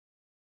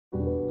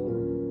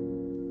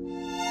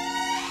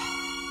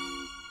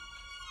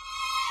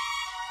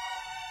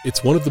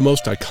It's one of the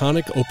most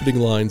iconic opening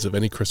lines of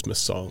any Christmas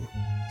song.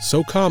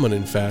 So common,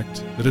 in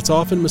fact, that it's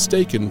often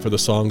mistaken for the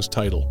song's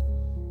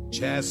title.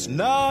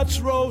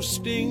 Chestnuts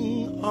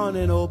roasting on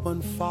an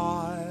open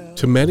fire.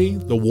 To many,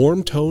 the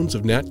warm tones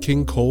of Nat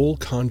King Cole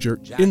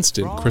conjure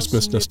instant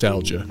Christmas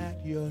nostalgia.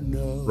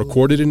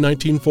 Recorded in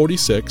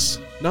 1946,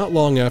 not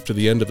long after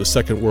the end of the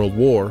Second World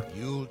War,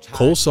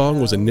 Cole's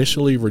song was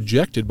initially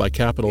rejected by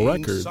Capitol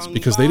Records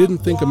because they didn't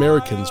think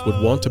Americans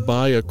would want to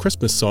buy a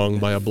Christmas song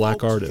by a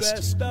black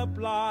artist.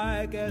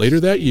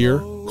 Later that year,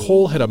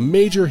 Cole had a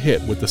major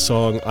hit with the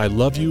song I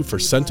Love You for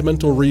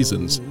Sentimental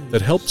Reasons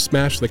that helped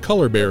smash the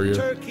color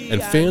barrier,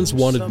 and fans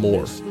wanted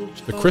more.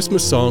 The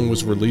Christmas song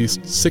was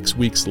released 6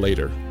 weeks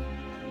later.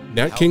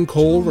 Nat King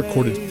Cole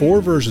recorded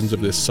 4 versions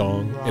of this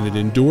song, and it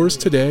endures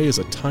today as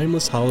a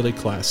timeless holiday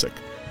classic.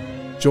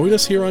 Join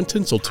us here on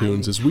Tinsel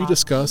Tunes as we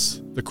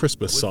discuss the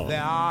Christmas song.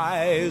 Their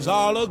eyes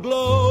all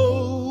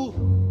aglow,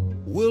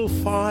 we'll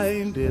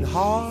find it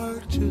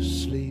hard to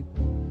sleep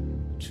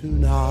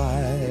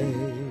tonight.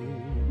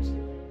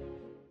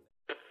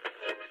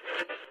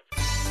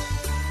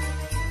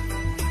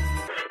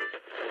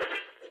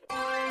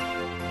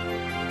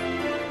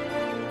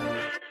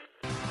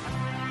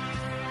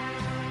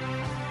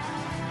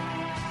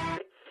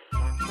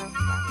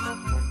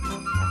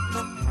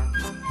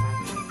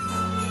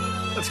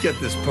 Let's get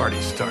this party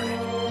started.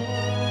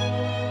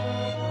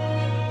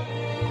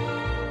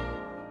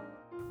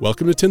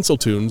 Welcome to Tinsel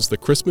Tunes, the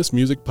Christmas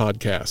music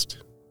podcast.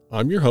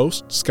 I'm your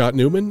host, Scott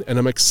Newman, and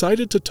I'm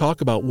excited to talk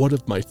about one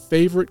of my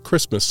favorite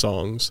Christmas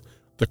songs,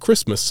 the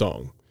Christmas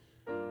song.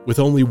 With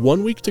only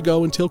 1 week to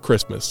go until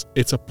Christmas,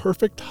 it's a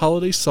perfect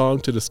holiday song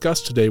to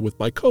discuss today with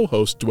my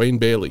co-host, Dwayne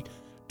Bailey.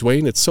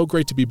 Dwayne, it's so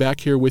great to be back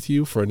here with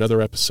you for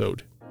another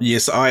episode.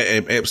 Yes, I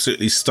am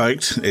absolutely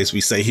stoked, as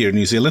we say here in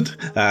New Zealand,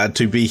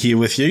 to be here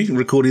with you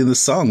recording this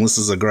song. This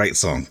is a great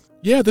song.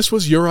 Yeah, this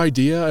was your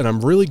idea, and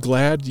I'm really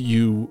glad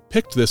you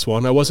picked this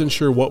one. I wasn't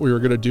sure what we were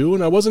going to do,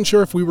 and I wasn't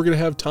sure if we were going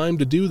to have time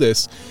to do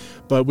this,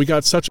 but we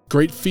got such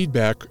great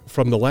feedback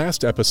from the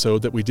last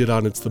episode that we did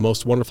on It's the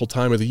Most Wonderful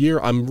Time of the Year.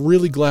 I'm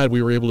really glad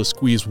we were able to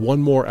squeeze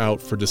one more out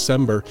for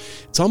December.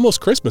 It's almost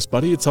Christmas,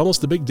 buddy. It's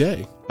almost the big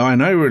day. I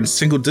know, we're in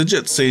single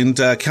digits and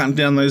counting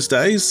down those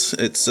days.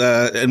 It's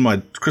and my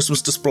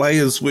Christmas display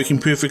is working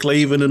perfectly,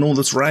 even in all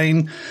this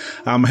rain.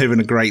 I'm having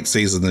a great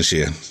season this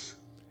year.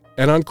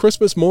 And on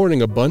Christmas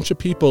morning, a bunch of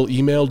people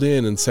emailed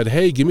in and said,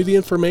 hey, give me the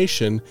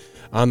information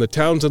on the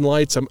Townsend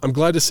lights. I'm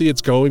glad to see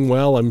it's going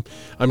well.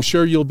 I'm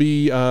sure you'll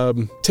be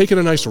taking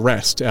a nice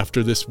rest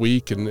after this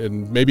week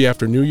and maybe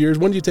after New Year's.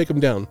 When do you take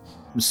them down?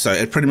 So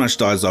it pretty much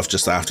dies off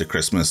just after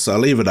Christmas. So I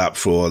leave it up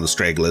for the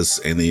stragglers,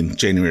 and then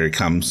January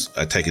comes,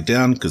 I take it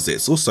down because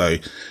that's also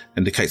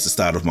indicates the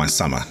start of my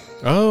summer.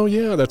 Oh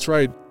yeah, that's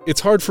right. It's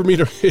hard for me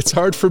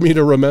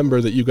to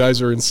remember that you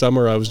guys are in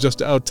summer. I was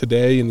just out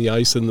today in the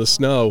ice and the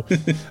snow,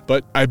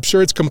 but I'm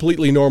sure it's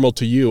completely normal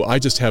to you. I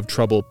just have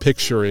trouble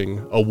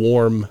picturing a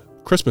warm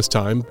Christmas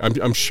time.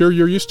 I'm sure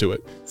you're used to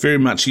it. Very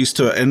much used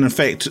to it. And in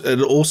fact,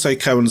 it also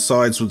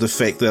coincides with the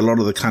fact that a lot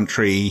of the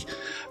country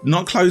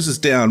not closes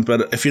down,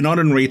 but if you're not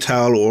in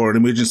retail or in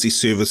emergency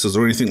services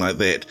or anything like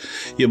that,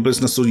 your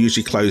business will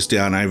usually close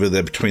down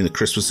between the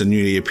Christmas and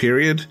New Year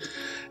period.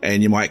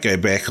 And you might go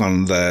back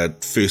on the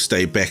first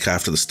day back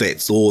after the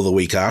stats or the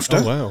week after,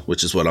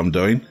 which is what I'm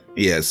doing.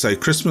 Yeah, so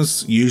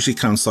Christmas usually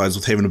coincides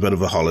with having a bit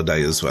of a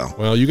holiday as well.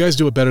 Well, you guys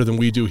do it better than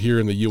we do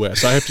here in the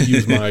U.S. I have to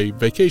use my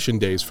vacation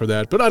days for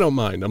that, but I don't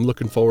mind. I'm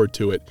looking forward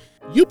to it.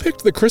 You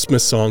picked the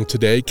Christmas song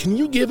today. Can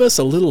you give us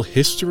a little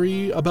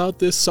history about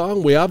this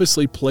song? We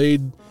obviously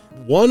played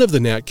one of the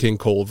Nat King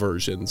Cole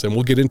versions, and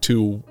we'll get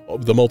into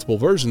the multiple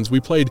versions. We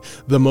played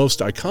the most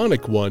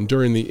iconic one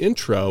during the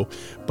intro,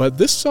 but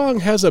this song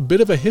has a bit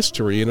of a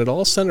history, and it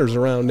all centers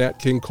around Nat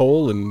King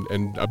Cole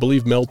and I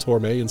believe Mel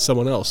Torme and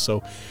someone else.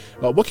 So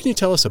what can you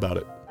tell us about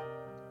it?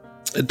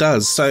 It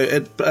does. So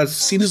it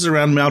centers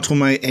around Mel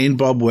Torme and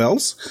Bob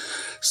Wells.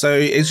 So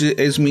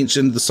as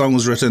mentioned, the song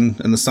was written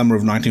in the summer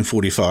of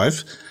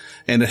 1945.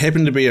 And it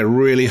happened to be a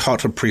really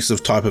hot,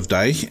 oppressive type of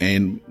day,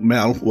 and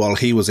Mel, while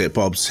he was at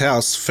Bob's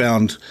house,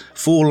 found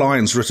 4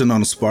 lines written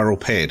on a spiral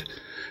pad.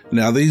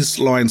 Now, these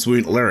lines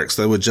weren't lyrics,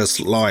 they were just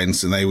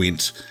lines, and they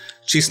went,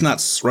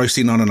 chestnuts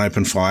roasting on an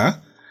open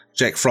fire,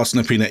 Jack Frost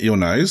nipping at your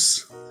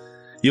nose,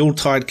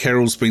 Yuletide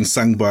carols being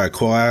sung by a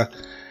choir,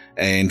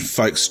 and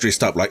folks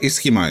dressed up like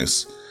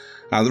Eskimos.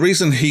 The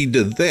reason he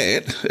did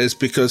that is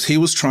because he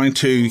was trying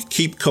to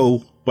keep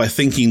cool by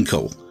thinking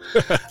cool.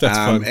 That's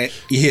fun.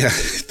 Yeah,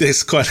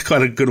 that's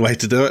quite a good way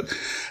to do it.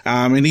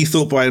 And he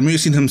thought by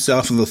immersing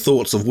himself in the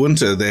thoughts of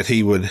winter that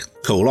he would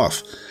cool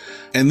off.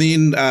 And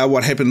then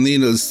what happened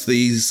then is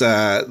these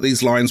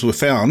lines were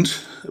found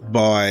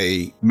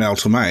by Mel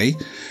Torme,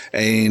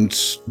 and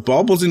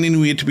Bob wasn't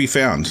anywhere to be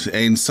found.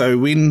 And so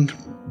when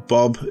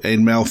Bob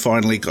and Mel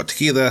finally got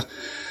together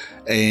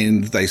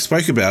and they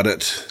spoke about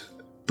it,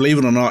 believe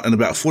it or not, in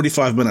about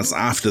 45 minutes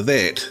after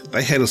that,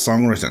 they had a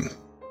song written.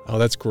 Oh,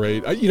 that's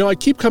great. I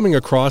keep coming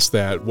across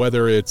that,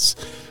 whether it's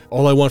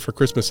All I Want for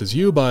Christmas Is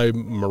You by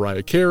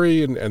Mariah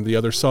Carey and the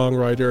other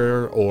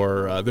songwriter,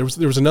 or there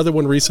was another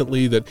one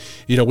recently that,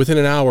 within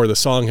an hour the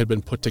song had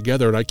been put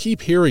together, and I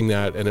keep hearing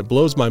that, and it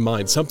blows my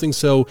mind. Something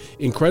so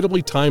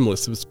incredibly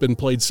timeless that's been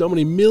played so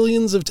many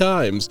millions of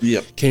times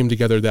came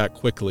together that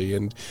quickly.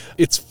 And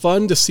it's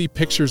fun to see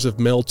pictures of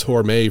Mel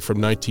Torme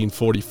from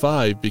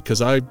 1945,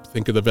 because I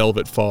think of the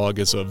Velvet Fog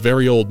as a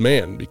very old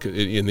man, because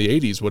in the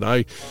 80s when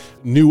I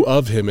knew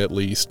of him at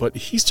least, but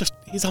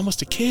he's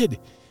almost a kid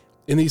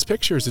in these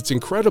pictures. It's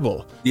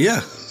incredible.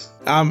 Yeah.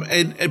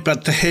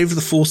 But to have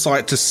the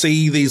foresight to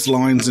see these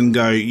lines and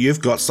go,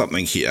 you've got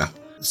something here.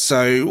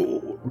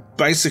 So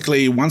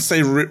basically, once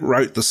they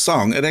wrote the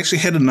song, it actually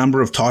had a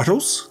number of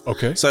titles.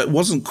 Okay. So it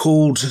wasn't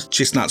called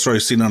Chestnuts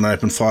Roasting on an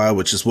Open Fire,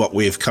 which is what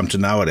we've come to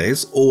know it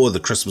as, or the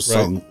Christmas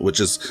song, which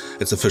is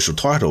its official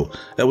title.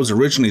 It was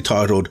originally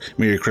titled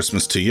Merry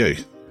Christmas to You.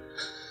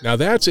 Now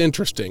that's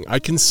interesting. I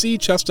can see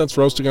Chestnuts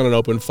Roasting on an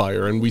Open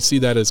Fire, and we see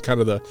that as kind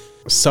of the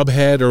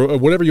subhead or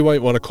whatever you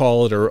might want to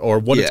call it, or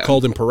what it's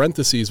called in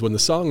parentheses when the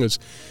song is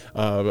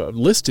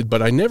listed,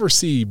 but I never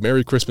see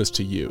Merry Christmas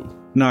to You.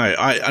 No,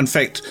 in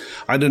fact,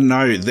 I didn't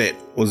know that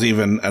was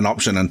even an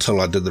option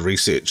until I did the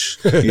research.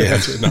 Yeah.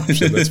 That's an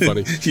option. That's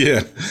funny.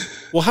 Yeah.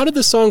 Well, how did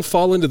the song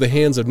fall into the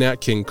hands of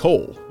Nat King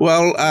Cole?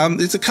 Well,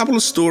 there's a couple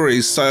of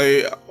stories.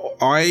 So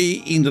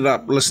I ended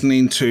up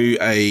listening to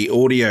a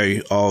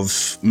audio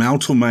of Mel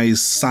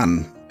Torme's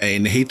son,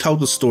 and he told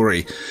the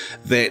story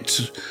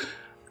that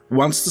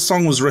once the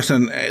song was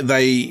written,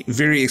 they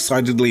very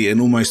excitedly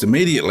and almost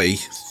immediately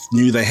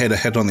knew they had a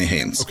hit on their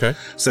hands. Okay.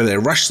 So they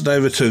rushed it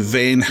over to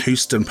Van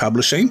Houston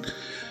Publishing,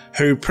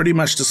 who pretty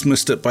much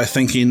dismissed it by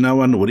thinking no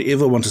one would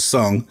ever want a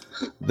song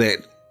that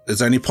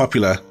is only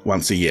popular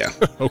once a year.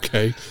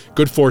 Okay.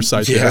 Good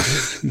foresight there.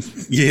 Yeah,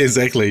 yeah,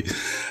 exactly.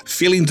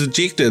 Feeling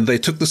dejected, they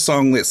took the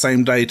song that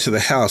same day to the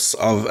house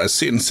of a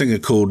certain singer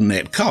called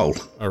Nat Cole.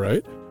 All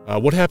right.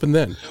 What happened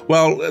then?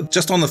 Well,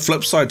 just on the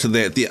flip side to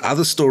that, the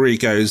other story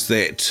goes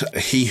that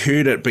he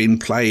heard it being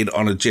played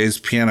on a jazz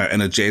piano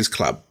in a jazz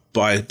club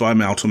by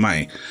Mel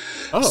Torme.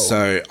 Oh.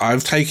 So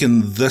I've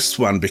taken this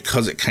one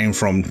because it came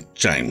from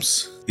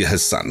James,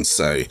 his son.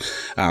 So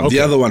the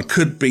other one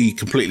could be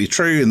completely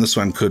true and this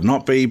one could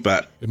not be,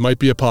 but it might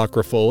be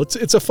apocryphal.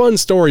 It's a fun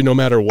story no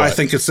matter what. I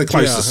think it's the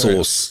closest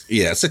source. Right.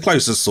 Yeah, it's the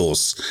closest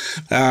source.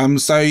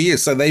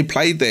 So they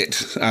played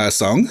that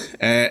song.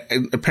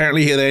 And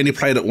apparently they only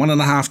played it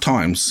 1.5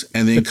 times.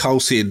 And then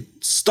Cole said,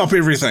 "Stop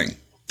everything.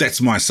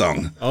 That's my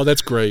song." Oh,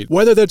 that's great.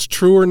 Whether that's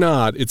true or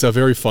not, it's a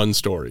very fun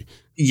story.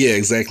 Yeah,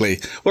 exactly.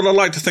 Well, I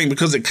like to think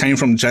because it came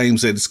from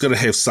James that it's got to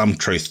have some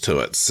truth to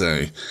it.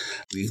 So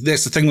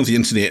that's the thing with the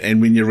internet.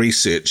 And when you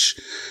research,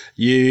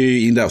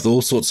 you end up with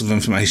all sorts of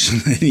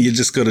information and you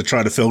just got to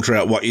try to filter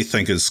out what you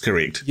think is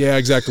correct. Yeah,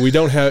 exactly.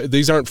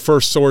 These aren't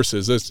first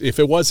sources. If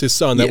it was his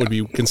son, that would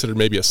be considered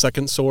maybe a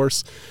second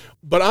source.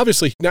 But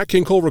obviously, Nat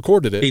King Cole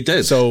recorded it. He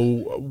did.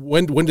 So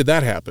when did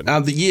that happen?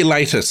 The year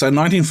later, so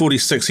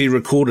 1946, he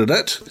recorded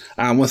it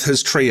with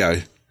his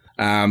trio.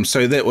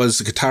 So that was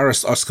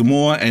guitarist Oscar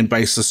Moore and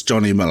bassist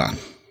Johnny Miller.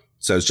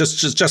 So it's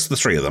just the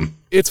three of them.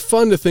 It's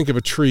fun to think of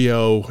a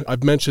trio.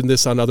 I've mentioned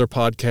this on other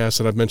podcasts,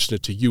 and I've mentioned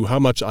it to you, how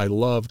much I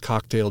love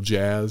cocktail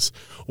jazz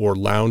or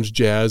lounge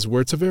jazz,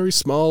 where it's a very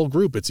small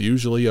group. It's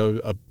usually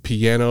a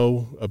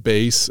piano, a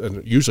bass,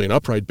 and usually an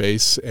upright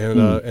bass,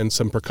 and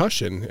some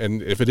percussion.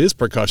 And if it is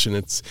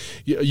percussion,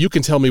 you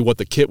can tell me what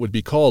the kit would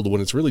be called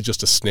when it's really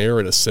just a snare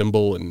and a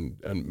cymbal and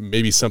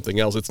maybe something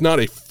else. It's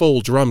not a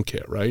full drum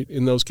kit, right,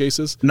 in those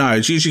cases? No,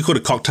 it's usually called a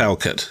cocktail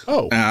kit.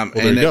 Oh, well,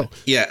 there you go.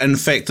 Yeah, in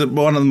fact,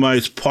 one of the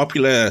most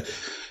popular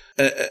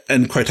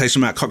in quotation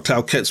mark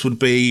cocktail kits would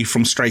be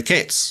from Stray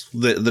Cats.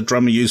 The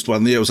drummer used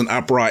one there. It was an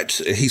upright.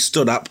 He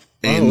stood up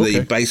and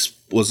the bass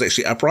was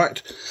actually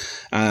upright.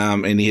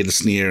 And he had a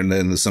snare and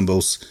then the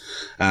cymbals.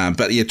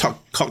 But yeah,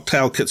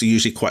 cocktail kits are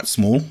usually quite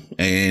small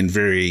and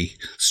very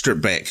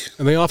stripped back.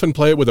 And they often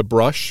play it with a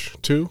brush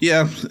too?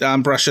 Yeah,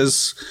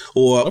 brushes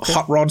or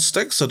hot rod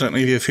sticks. I don't know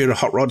if you've heard of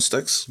hot rod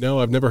sticks. No,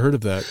 I've never heard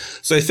of that.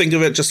 So think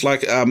of it just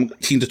like 10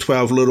 to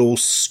 12 little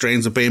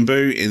strands of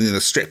bamboo, and then they're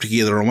strapped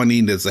together on one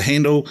end as the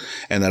handle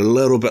and a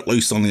little bit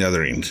loose on the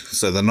other end.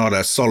 So they're not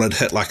a solid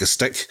hit like a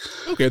stick.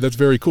 Okay, that's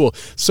very cool.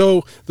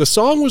 So the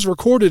song was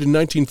recorded in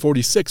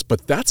 1946,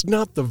 but that's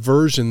not the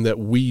version that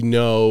we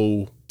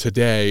know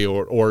today,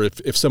 or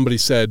if somebody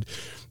said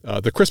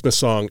the Christmas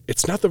song,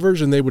 it's not the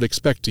version they would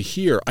expect to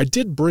hear. I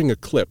did bring a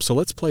clip, so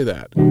let's play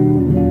that.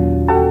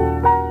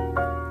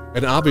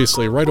 And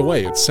obviously, right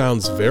away, it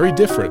sounds very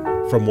different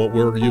from what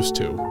we're used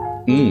to.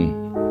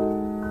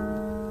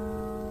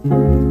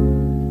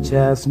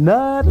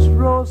 Chestnuts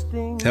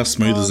roasting. How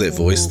smooth is that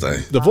voice, though?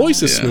 The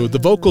voice is smooth. The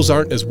vocals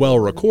aren't as well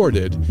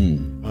recorded.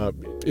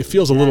 It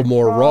feels a little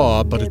more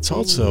raw, but it's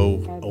also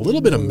a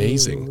little bit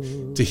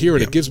amazing to hear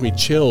it. It gives me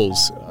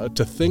chills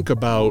to think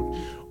about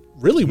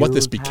really what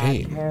this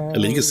became. A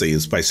legacy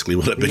is basically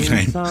what it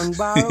became.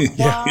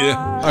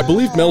 Yeah. I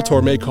believe Mel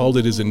Torme called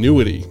it his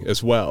annuity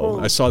as well.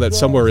 I saw that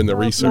somewhere in the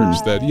research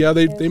that,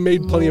 they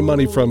made plenty of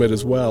money from it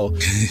as well.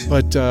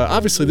 But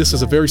obviously this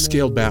is a very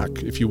scaled back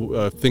if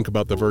you think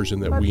about the version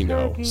that we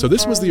know. So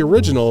this was the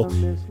original,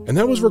 and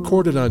that was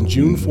recorded on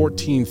June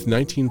 14th,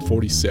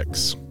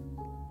 1946.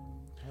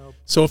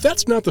 So if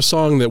that's not the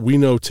song that we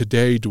know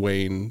today,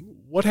 Dwayne,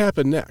 what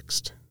happened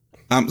next?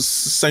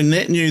 So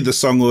Nat knew the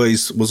song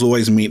was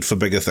always meant for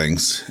bigger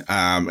things,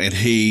 and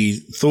he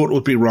thought it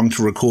would be wrong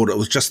to record it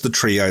with just the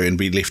trio and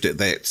be left at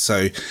that.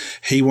 So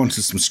he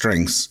wanted some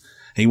strings.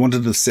 He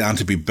wanted the sound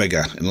to be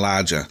bigger and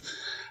larger.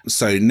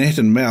 So Nat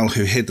and Mel,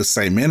 who had the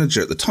same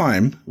manager at the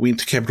time, went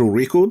to Capitol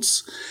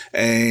Records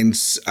and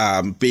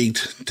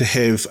begged to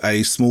have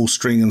a small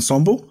string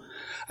ensemble,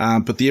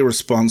 but their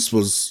response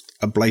was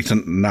a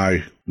blatant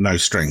no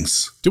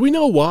strings. Do we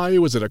know why?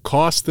 Was it a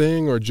cost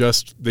thing, or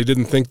just they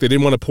didn't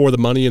want to pour the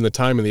money and the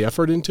time and the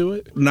effort into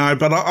it? No,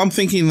 but I'm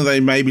thinking they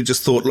maybe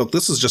just thought, look,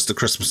 this is just a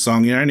Christmas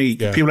song.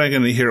 People aren't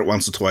going to hear it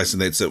once or twice,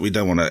 and that's it. We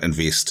don't want to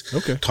invest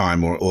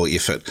time or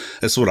effort.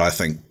 That's what I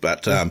think.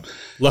 But I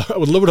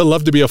would have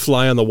loved to be a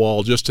fly on the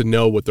wall just to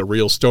know what the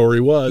real story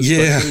was.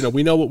 Yeah, but,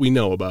 we know what we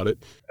know about it.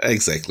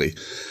 Exactly.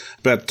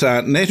 But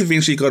Nat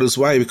eventually got his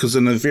way because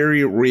in a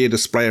very rare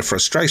display of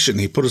frustration,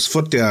 he put his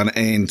foot down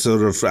and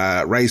sort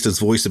of raised his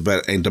voice a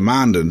bit and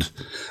demanded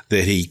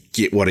that he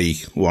get what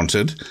he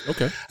wanted.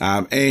 Okay.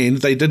 And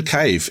they did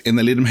cave, and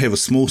they let him have a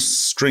small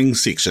string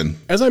section.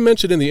 As I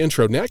mentioned in the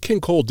intro, Nat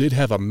King Cole did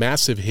have a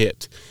massive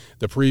hit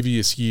the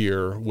previous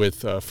year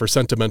with For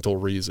Sentimental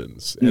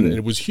Reasons, and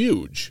it was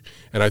huge,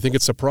 and I think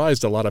it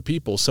surprised a lot of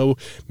people. So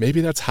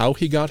maybe that's how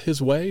he got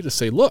his way, to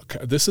say, look,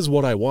 this is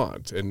what I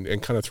want,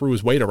 and kind of threw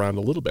his weight around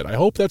a little bit. I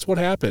hope that's what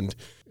happened.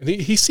 And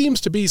he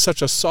seems to be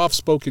such a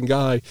soft-spoken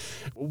guy.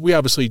 We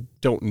obviously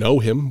don't know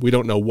him. We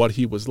don't know what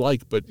he was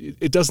like, but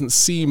it doesn't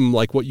seem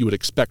like what you would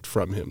expect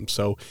from him.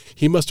 So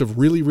he must have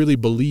really, really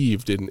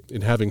believed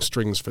in having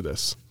strings for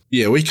this.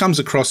 Yeah, well, he comes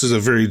across as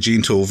a very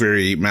gentle,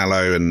 very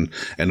mellow and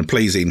a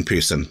pleasing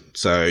person.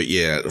 So,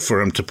 yeah,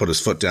 for him to put his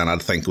foot down, I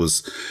think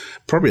was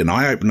probably an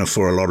eye-opener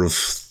for a lot of,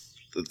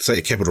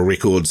 say, Capitol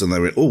Records, and they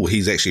went, oh,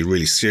 he's actually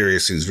really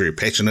serious. He's very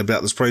passionate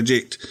about this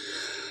project.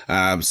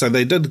 So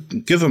they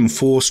did give him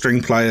 4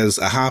 string players,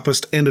 a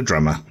harpist, and a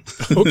drummer.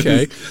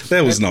 Okay.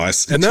 That was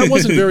nice. And that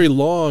wasn't very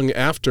long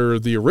after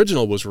the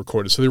original was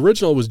recorded. So the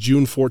original was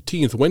June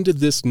 14th. When did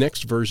this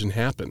next version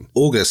happen?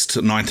 August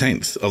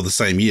 19th of the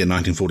same year,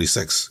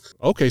 1946.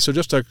 Okay, so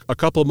just a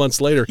couple of months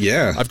later.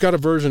 Yeah. I've got a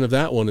version of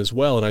that one as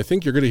well, and I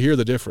think you're going to hear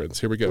the difference.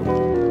 Here we go.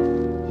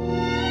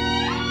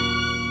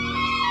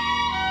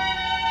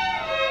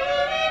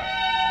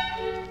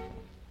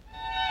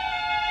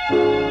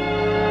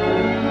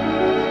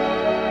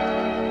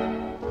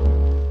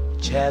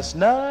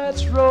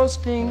 Chestnuts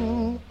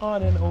roasting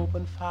on an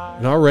open fire.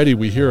 And already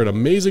we hear an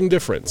amazing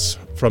difference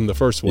from the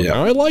first one. Yeah.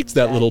 Now, I liked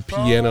that little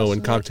piano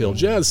and cocktail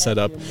jazz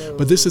setup,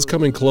 but this is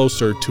coming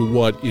closer to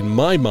what, in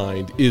my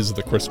mind, is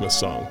the Christmas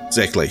song.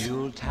 Exactly.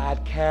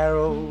 Yuletide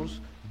carols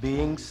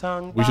being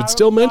sung. We should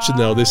still mention,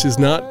 though, this is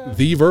not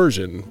the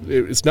version.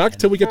 It's not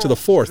until we get to the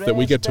 4th that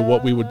we get to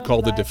what we would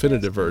call the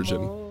definitive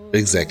version.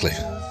 Exactly.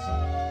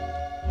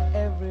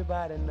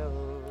 Everybody knows.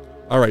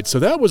 All right, so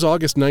that was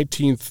August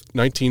 19th,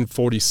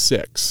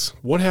 1946.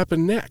 What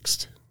happened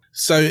next?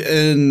 So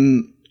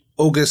in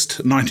August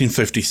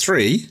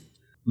 1953,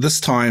 this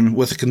time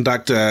with a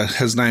conductor,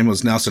 his name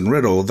was Nelson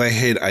Riddle, they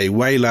had a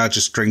way larger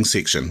string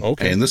section.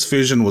 Okay. And this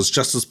version was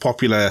just as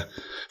popular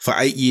for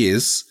 8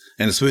 years.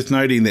 And it's worth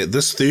noting that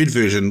this third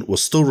version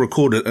was still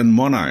recorded in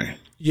mono.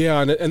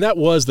 Yeah, and that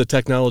was the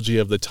technology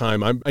of the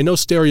time. I know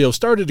stereo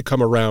started to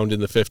come around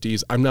in the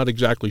 50s. I'm not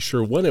exactly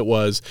sure when it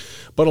was,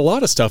 but a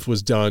lot of stuff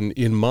was done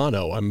in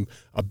mono. I'm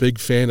a big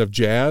fan of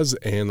jazz,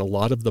 and a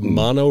lot of the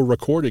mono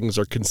recordings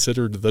are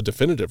considered the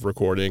definitive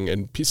recording,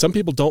 and some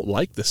people don't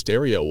like the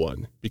stereo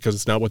one because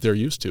it's not what they're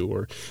used to,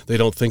 or they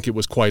don't think it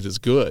was quite as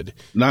good.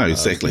 No,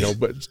 exactly.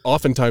 But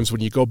oftentimes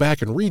when you go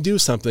back and redo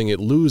something, it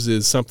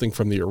loses something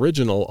from the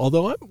original,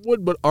 although I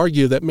would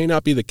argue that may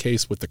not be the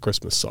case with the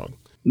Christmas song.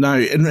 No,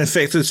 and in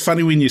fact, it's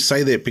funny when you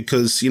say that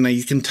because,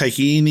 you can take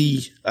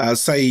any,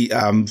 say,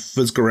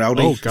 Viz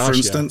Guaraldi, for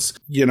instance.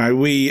 Yeah.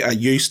 We are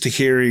used to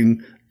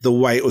hearing the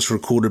way it was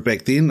recorded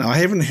back then. I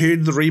haven't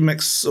heard the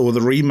remix or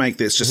the remake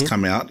that's just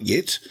come out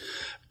yet,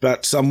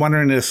 but I'm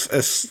wondering if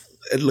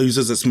it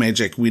loses its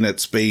magic when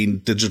it's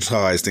been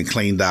digitized and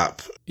cleaned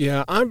up.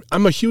 Yeah, I'm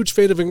a huge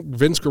fan of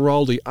Vince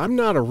Guaraldi. I'm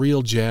not a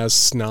real jazz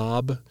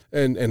snob,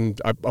 and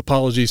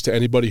apologies to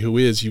anybody who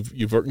is.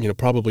 You've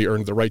probably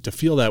earned the right to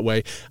feel that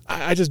way.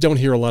 I just don't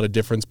hear a lot of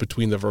difference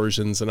between the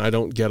versions, and I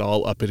don't get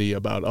all uppity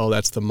about, oh,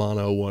 that's the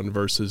mono one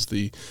versus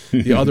the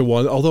other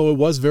one. Although it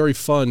was very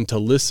fun to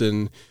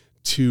listen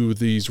to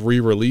these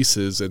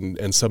re-releases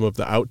and some of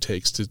the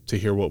outtakes to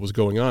hear what was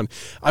going on.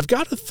 I've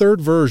got a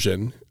third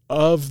version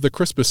of the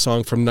Christmas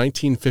song from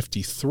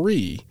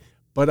 1953,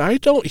 but I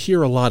don't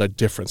hear a lot of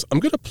difference.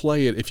 I'm going to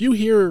play it. If you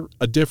hear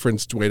a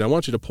difference, Dwayne, I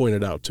want you to point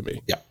it out to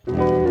me. Yeah.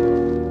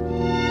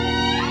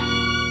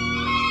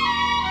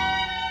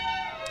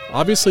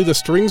 Obviously, the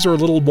strings are a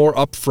little more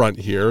upfront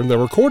here, and the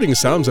recording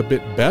sounds a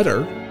bit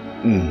better.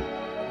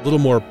 A little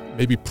more,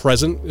 maybe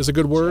present is a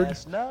good word.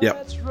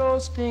 Yep.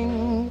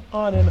 Roasting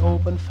on an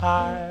open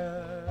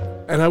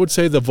fire. And I would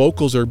say the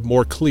vocals are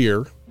more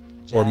clear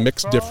or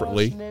mixed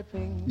differently.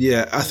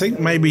 Yeah, I think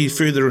maybe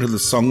further into the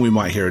song we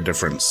might hear a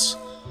difference.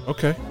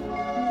 Okay.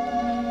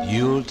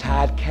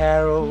 Yuletide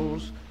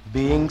carols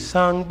being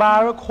sung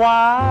by a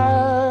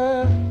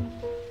choir,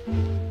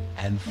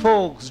 and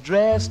folks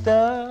dressed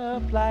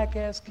up like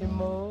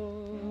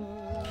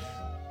Eskimos.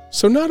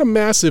 So not a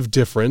massive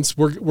difference.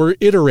 We're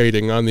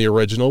iterating on the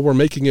original. We're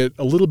making it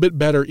a little bit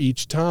better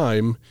each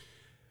time.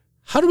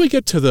 How do we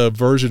get to the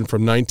version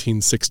from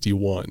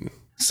 1961?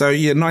 So,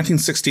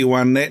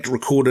 1961, Nat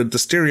recorded the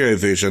stereo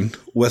version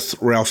with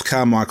Ralph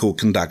Carmichael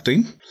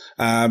conducting.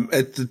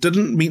 It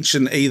didn't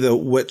mention either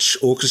which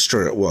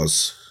orchestra it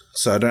was.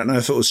 So I don't know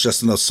if it was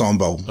just an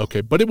ensemble. Okay,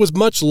 but it was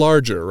much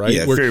larger, right?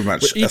 Yeah, very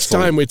much. Each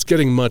time it's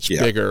getting much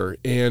bigger.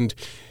 And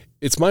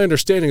it's my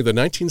understanding the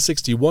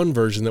 1961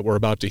 version that we're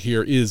about to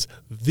hear is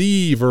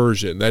the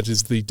version. That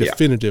is the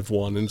definitive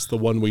one, and it's the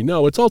one we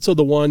know. It's also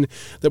the one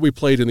that we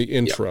played in the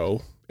intro.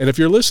 Yep. And if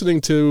you're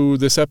listening to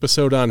this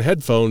episode on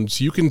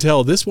headphones, you can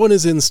tell this one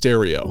is in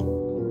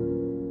stereo.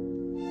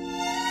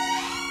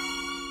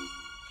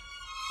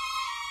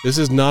 This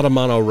is not a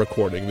mono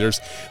recording.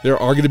 There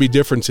are going to be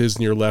differences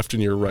in your left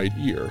and your right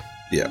ear.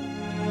 Yeah.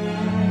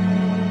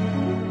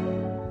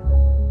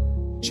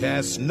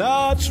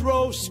 Chestnuts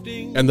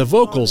roasting. And the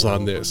vocals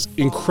on this,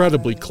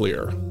 incredibly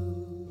clear.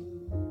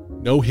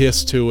 No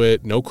hiss to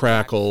it, no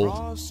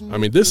crackle. I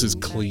mean, this is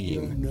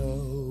clean.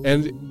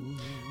 And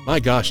my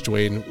gosh,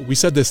 Dwayne, we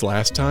said this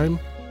last time,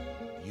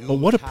 but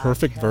what a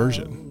perfect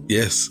version.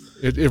 Yes.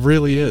 It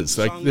really is.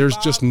 Like, there's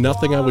just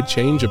nothing I would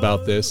change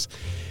about this.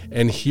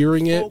 And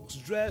hearing it,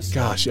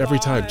 gosh, every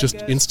time, just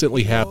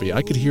instantly happy.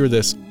 I could hear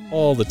this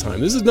all the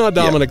time. This is not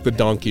Dominic the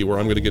Donkey where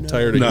I'm going to get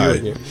tired of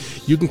hearing it.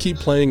 You can keep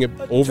playing it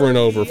over and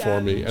over for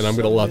me, and I'm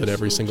going to love it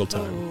every single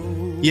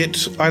time.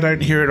 Yet, I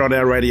don't hear it on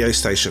our radio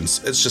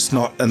stations. It's just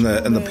not in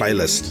the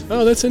playlist.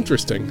 Oh, that's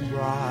interesting.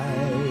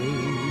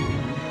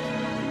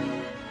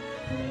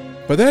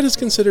 But that is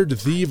considered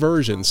the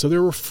version. So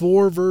there were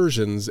 4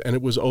 versions, and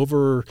it was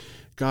over,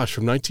 gosh,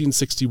 from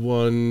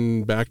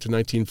 1961 back to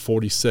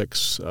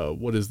 1946.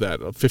 What is that,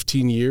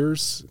 15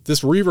 years?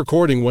 This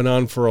re-recording went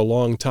on for a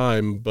long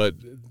time, but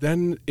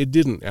then it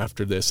didn't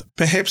after this.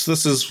 Perhaps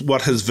this is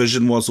what his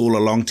vision was all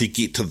along to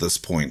get to this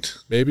point.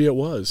 Maybe it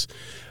was.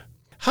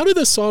 How did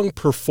the song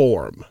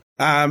perform?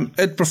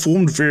 It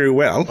performed very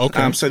well.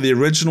 Okay. So the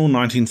original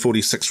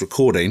 1946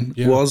 recording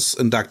was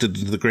inducted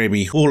into the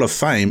Grammy Hall of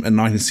Fame in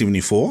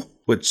 1974.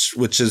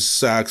 Which is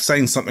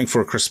saying something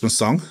for a Christmas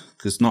song,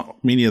 because not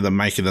many of them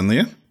make it in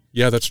there.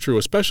 Yeah, that's true,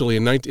 especially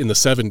in the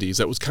 70s.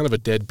 That was kind of a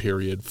dead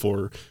period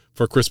for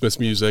Christmas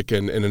music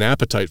and an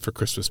appetite for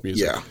Christmas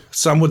music. Yeah.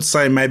 Some would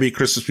say maybe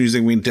Christmas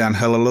music went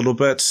downhill a little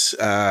bit.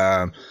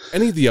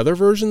 Any of the other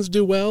versions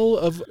do well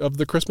of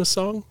the Christmas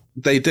song?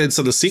 They did.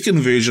 So the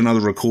second version of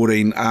the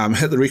recording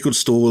hit the record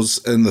stores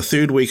in the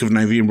 3rd week of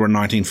November in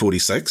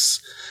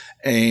 1946,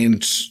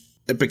 and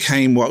it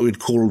became what we'd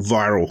call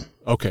viral.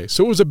 Okay,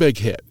 so it was a big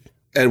hit.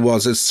 It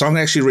was. Its song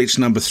actually reached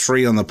number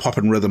 3 on the pop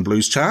and rhythm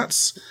blues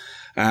charts.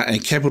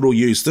 And Capitol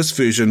used this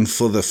version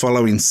for the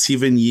following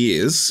 7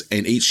 years,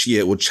 and each year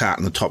it would chart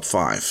in the top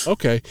 5.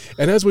 Okay.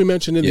 And as we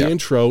mentioned in the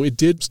intro, it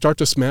did start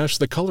to smash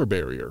the color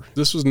barrier.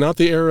 This was not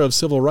the era of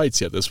civil rights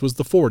yet. This was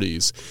the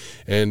 40s.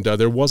 And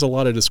there was a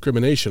lot of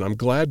discrimination. I'm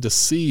glad to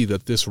see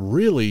that this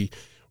really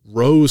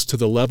rose to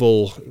the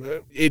level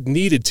it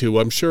needed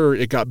to. I'm sure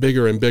it got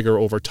bigger and bigger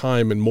over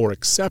time and more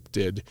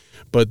accepted,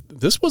 but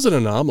this was an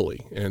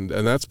anomaly, and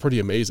that's pretty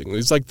amazing.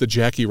 It's like the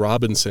Jackie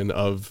Robinson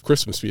of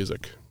Christmas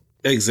music.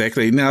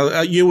 Exactly.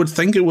 Now, you would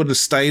think it would have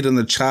stayed in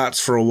the charts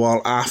for a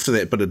while after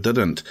that, but it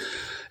didn't.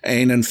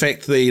 And in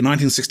fact, the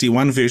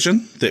 1961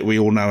 version that we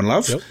all know and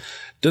love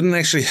didn't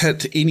actually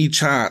hit any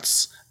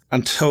charts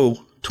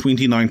until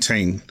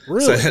 2019.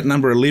 Really? So it hit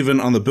number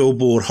 11 on the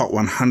Billboard Hot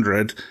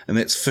 100, and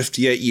that's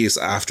 58 years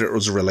after it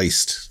was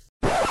released.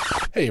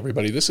 Hey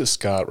everybody, this is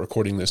Scott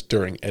recording this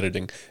during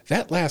editing.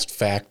 That last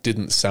fact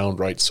didn't sound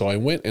right, so I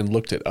went and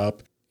looked it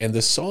up, and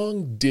the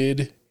song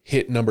did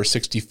hit number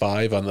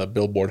 65 on the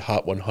Billboard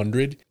Hot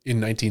 100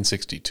 in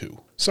 1962.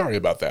 Sorry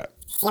about that.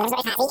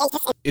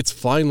 It's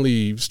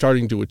finally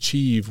starting to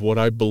achieve what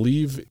I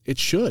believe it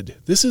should.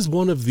 This is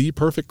one of the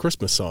perfect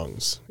Christmas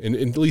songs, and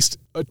at least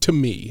to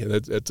me. And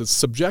it's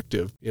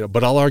subjective,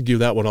 but I'll argue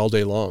that one all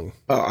day long.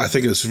 Oh, I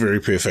think it's very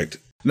perfect.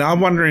 Now,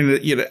 I'm wondering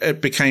that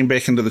it became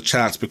back into the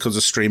charts because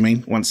of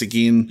streaming once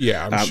again.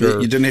 Yeah, I'm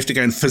sure. You didn't have to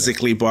go and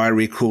physically buy a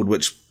record,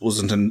 which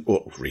wasn't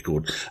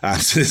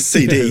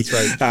CD. That's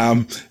right.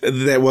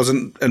 That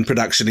wasn't in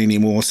production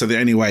anymore. So the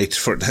only way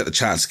for it to hit the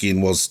charts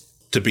again was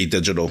to be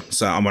digital.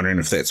 So I'm wondering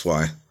if that's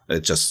why. It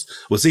just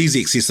was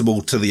easy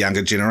accessible to the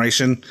younger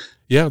generation.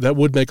 Yeah, that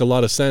would make a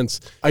lot of sense.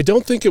 I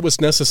don't think it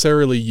was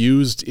necessarily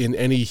used in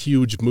any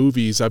huge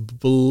movies. I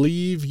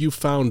believe you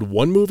found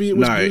one movie it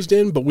was used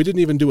in, but we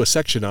didn't even do a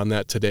section on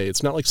that today.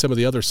 It's not like some of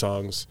the other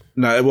songs.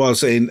 No, it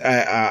was. And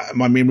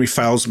my memory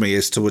fails me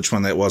as to which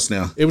one that was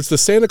now. It was the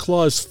Santa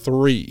Claus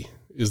 3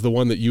 is the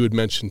one that you had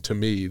mentioned to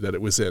me that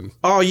it was in.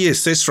 Oh,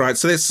 yes, that's right.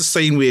 So that's the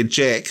scene where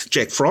Jack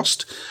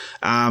Frost,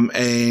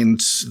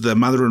 and the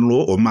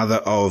mother-in-law or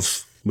mother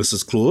of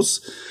Mrs.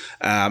 Claus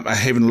are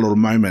having a little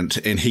moment,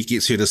 and he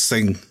gets her to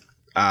sing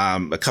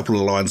a couple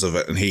of lines of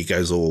it, and he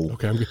goes all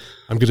okay.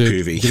 I'm going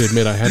to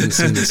admit I haven't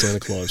seen the Santa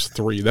Claus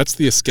 3. That's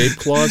the escape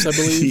clause, I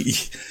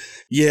believe.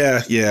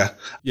 Yeah.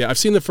 Yeah, I've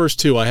seen the first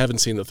 2. I haven't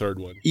seen the third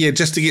one. Yeah,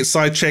 just to get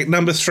sidetracked,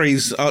 number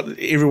 3's,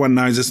 everyone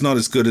knows it's not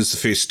as good as the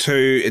first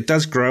 2. It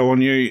does grow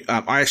on you.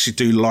 I actually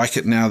do like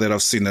it now that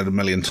I've seen it a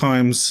million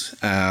times.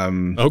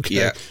 Okay.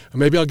 Yeah.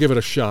 Maybe I'll give it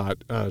a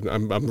shot.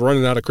 I'm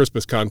running out of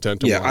Christmas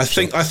content to watch.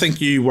 I think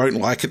you won't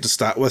like it to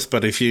start with,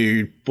 but if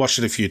you watch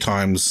it a few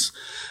times,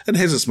 it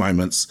has its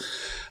moments.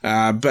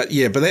 But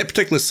that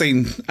particular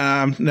scene,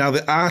 now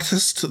the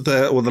artist,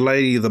 the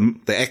lady,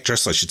 the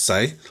actress, I should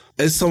say,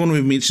 is someone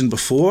we've mentioned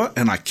before,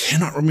 and I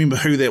cannot remember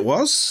who that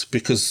was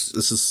because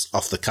this is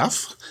off the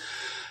cuff.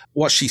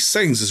 What she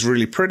sings is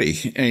really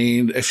pretty,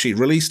 and if she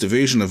released a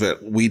version of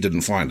it, we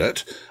didn't find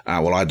it.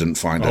 Well, I didn't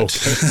find it.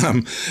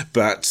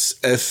 But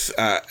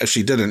if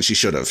she didn't, she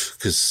should have,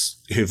 because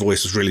her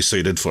voice is really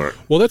suited for it.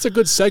 Well, that's a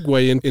good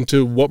segue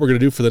into what we're going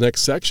to do for the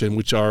next section,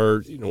 which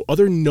are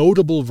other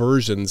notable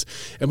versions.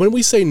 And when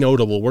we say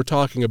notable, we're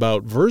talking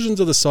about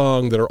versions of the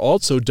song that are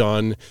also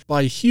done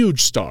by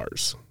huge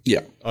stars.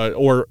 Yeah.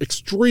 Or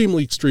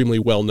extremely, extremely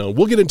well known.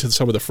 We'll get into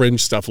some of the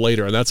fringe stuff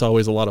later, and that's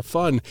always a lot of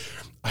fun.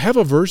 I have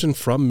a version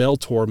from Mel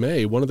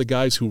Torme, one of the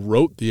guys who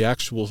wrote the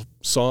actual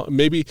song,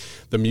 maybe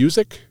the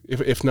music,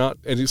 if not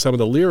some of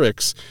the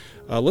lyrics.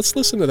 Let's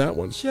listen to that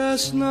one.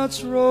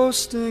 Chestnuts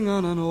roasting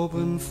on an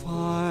open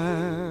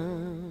fire.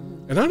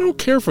 And I don't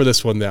care for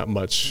this one that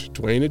much,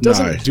 Dwayne. It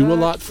doesn't do a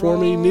lot for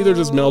me. Neither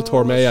does Mel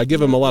Torme. I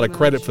give him a lot of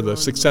credit for the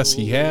success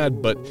he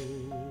had, but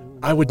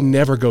I would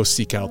never go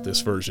seek out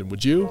this version.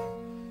 Would you?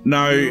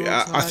 No,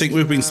 I think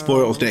we've been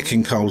spoiled with Nat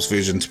King Cole's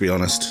version, to be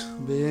honest.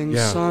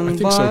 Yeah, I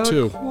think so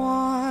too.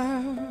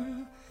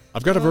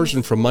 I've got a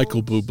version from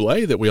Michael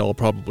Bublé that we all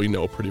probably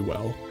know pretty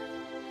well.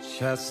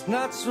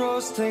 Chestnuts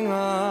roasting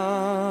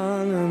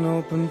on an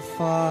open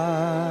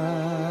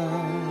fire.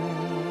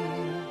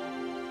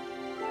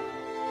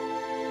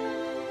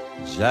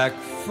 Jack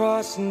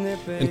Frost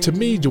nipping. And to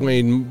me,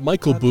 Dwayne,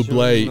 Michael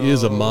Bublé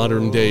is a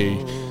modern day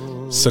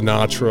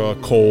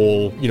Sinatra,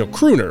 Cole,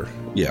 crooner.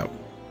 Yeah.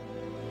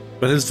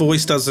 But his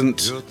voice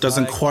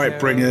doesn't quite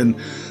bring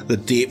in the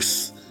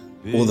depth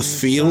or the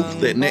feel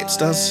that Nat's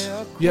does.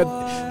 Yet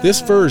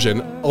this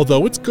version,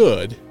 although it's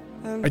good,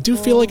 I do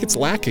feel like it's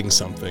lacking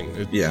something.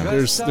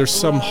 There's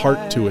some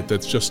heart to it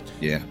that's just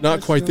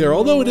not quite there,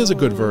 although it is a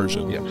good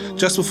version. Yeah.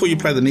 Just before you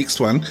play the next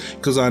one,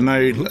 because I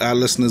know our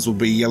listeners will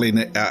be yelling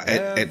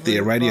at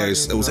their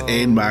radios, it was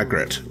Anne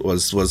Margaret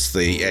was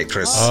the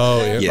actress.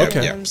 Oh, yeah.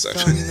 Okay. Yeah, so.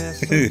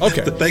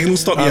 Okay. They can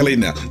stop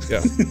yelling now.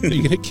 Yeah.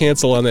 You can hit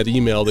cancel on that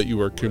email that you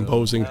were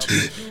composing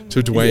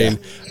to Dwayne.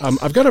 Yeah.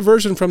 I've got a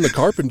version from the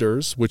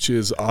Carpenters, which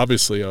is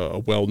obviously a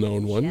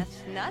well-known one.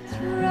 Chestnuts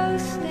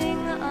roasting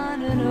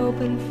on an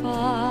open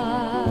fire.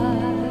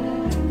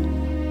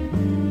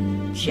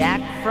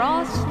 Jack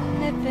Frost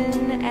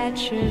nipping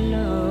at your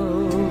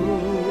nose.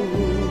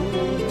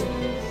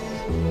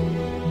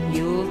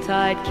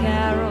 Yuletide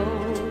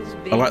carols.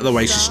 I like the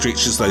way she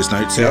stretches those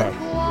notes out.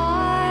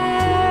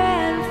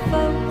 And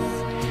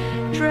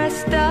folks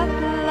dressed up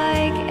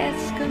like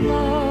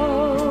Eskimos.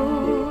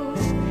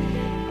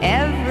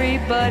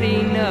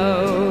 Everybody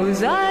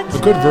knows a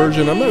good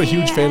version. I'm not a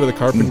huge fan of the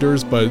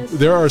Carpenters, but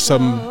there are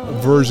some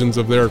versions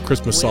of their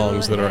Christmas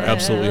songs that are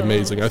absolutely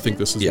amazing. I think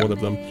this is one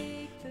of them.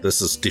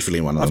 This is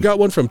definitely one of them. I've got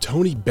one from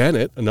Tony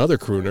Bennett, another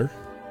crooner.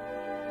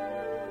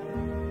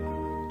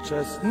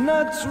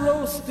 Chestnuts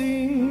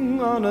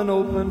roasting on an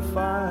open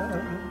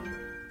fire.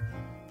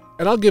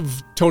 And I'll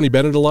give Tony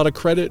Bennett a lot of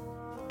credit.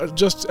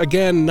 Just,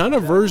 again, not a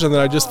version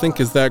that I just think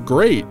is that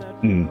great.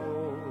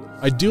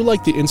 I do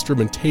like the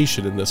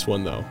instrumentation in this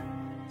one, though.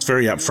 It's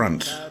very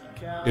upfront.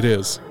 It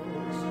is.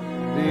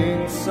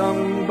 Being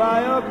sung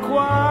by a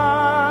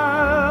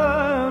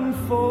choir and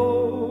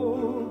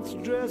folks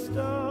dressed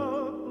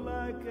up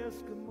like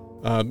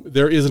Eskimos.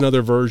 There is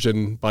another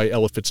version by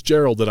Ella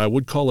Fitzgerald that I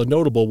would call a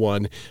notable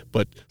one,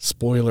 but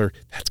spoiler,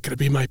 that's going to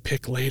be my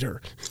pick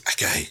later.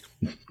 Okay.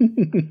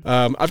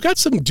 I've got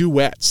some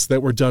duets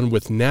that were done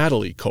with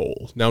Natalie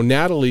Cole. Now,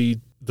 Natalie,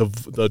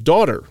 the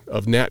daughter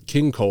of Nat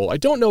King Cole, I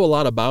don't know a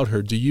lot about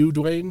her. Do you,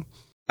 Dwayne?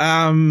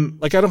 I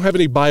don't have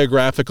any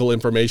biographical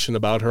information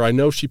about her. I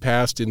know she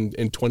passed in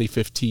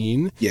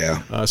 2015.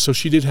 Yeah. So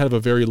she did have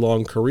a very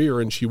long career,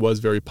 and she was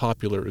very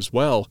popular as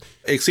well.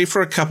 Except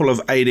for a couple of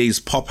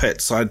 80s pop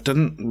hits,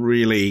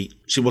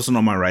 she wasn't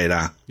on my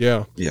radar.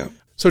 Yeah. Yeah.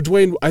 So,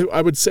 Dwayne,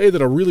 I would say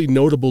that a really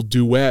notable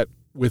duet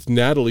with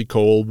Natalie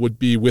Cole would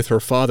be with her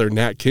father,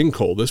 Nat King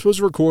Cole. This was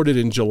recorded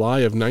in July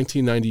of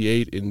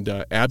 1998 in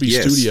Abbey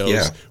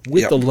Studios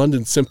with the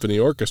London Symphony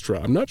Orchestra.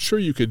 I'm not sure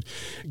you could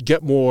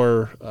get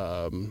more,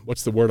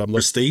 what's the word I'm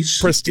looking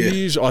for?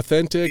 Prestige,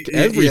 authentic,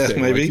 everything.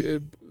 Yeah, maybe.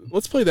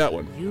 Let's play that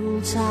one.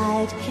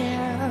 Yuletide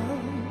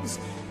carols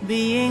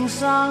being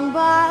sung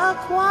by a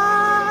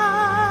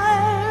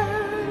choir,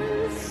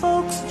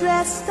 folks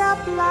dressed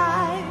up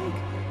like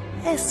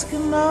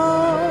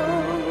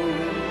Eskimos.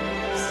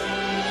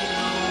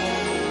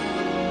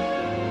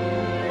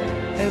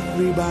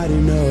 Everybody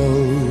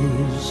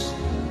knows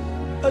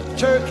a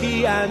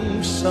turkey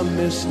and some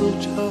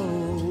mistletoe.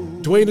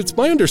 Dwayne, it's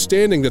my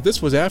understanding that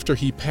this was after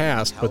he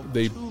passed, but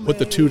they put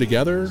the two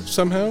together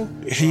somehow?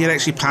 He had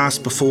actually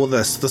passed before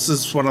this. This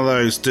is one of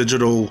those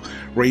digital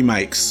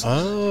remakes.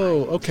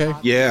 Oh, okay.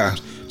 Yeah.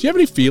 Do you have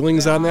any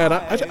feelings on that?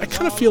 I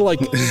kind of feel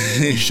like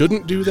you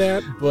shouldn't do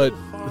that, but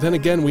then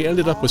again, we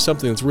ended up with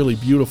something that's really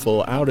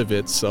beautiful out of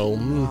it, so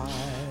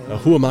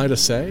who am I to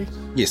say?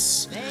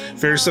 Yes.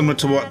 Very similar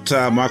to what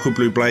Michael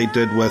Bublé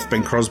did with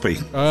Bing Crosby.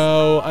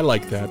 Oh, I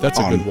like that. That's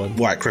a good one.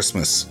 White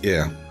Christmas,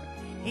 yeah.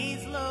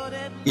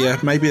 Yeah,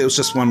 maybe it was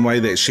just one way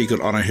that she could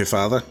honor her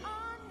father.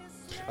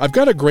 I've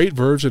got a great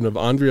version of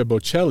Andrea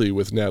Bocelli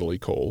with Natalie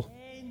Cole.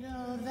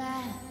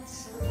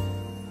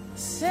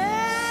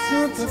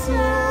 Santa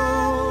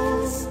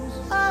Claus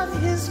on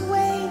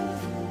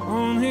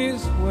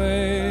his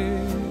way.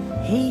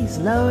 He's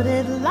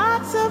loaded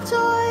lots of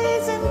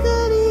toys and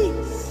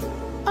goodies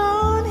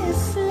on his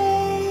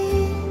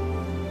sleigh.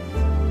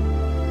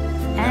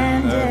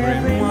 And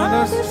every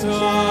mother's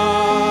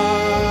child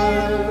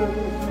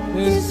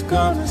is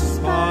gonna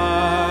spy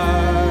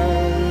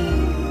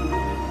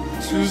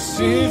to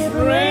see if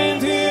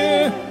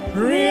reindeer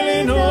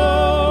really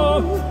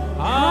know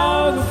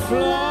how to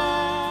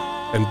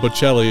fly. And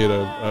Bocelli,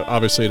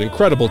 obviously an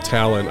incredible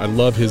talent. I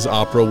love his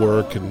opera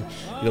work and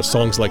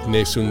songs like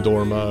Nessun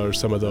Dorma or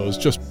some of those,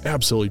 just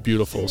absolutely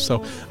beautiful.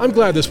 So I'm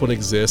glad this one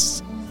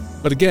exists.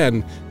 But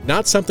again,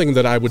 not something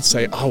that I would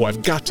say, oh,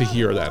 I've got to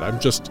hear that.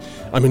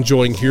 I'm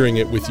enjoying hearing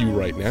it with you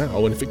right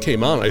now. And if it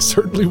came on, I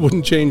certainly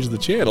wouldn't change the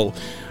channel,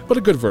 but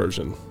a good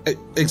version.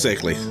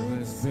 Exactly.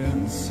 It's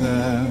been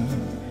said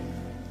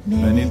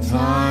many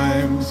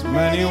times,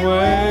 many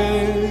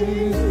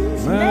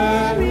ways,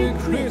 Merry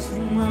Christmas.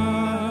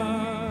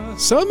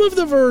 Some of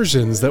the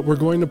versions that we're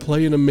going to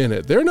play in a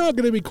minute, they're not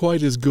going to be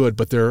quite as good,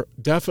 but they're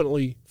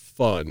definitely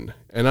fun.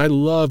 And I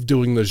love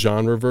doing the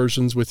genre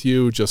versions with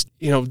you. Just,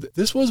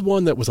 this was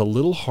one that was a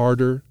little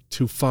harder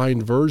to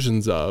find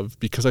versions of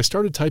because I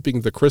started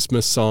typing the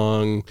Christmas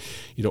song,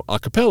 a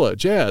cappella,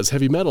 jazz,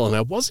 heavy metal, and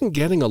I wasn't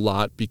getting a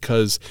lot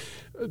because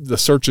the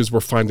searches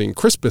were finding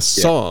Christmas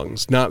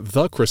songs, not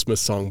the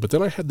Christmas song. But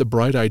then I had the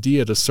bright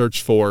idea to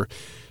search for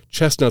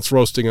chestnuts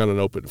roasting on an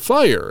open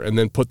fire and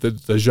then put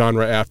the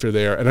genre after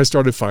there, and I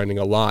started finding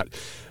a lot.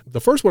 The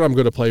first one I'm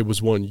going to play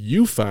was one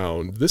you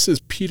found. This is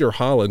Peter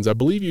Hollins. I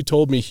believe you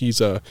told me he's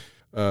like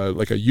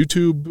a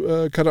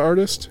YouTube kind of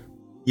artist?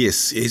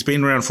 Yes, he's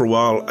been around for a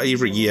while.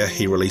 Every year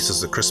he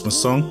releases a Christmas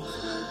song,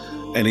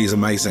 and he's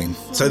amazing.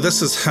 So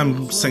this is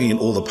him singing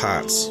all the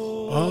parts.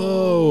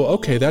 Oh,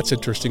 okay, that's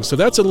interesting. So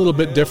that's a little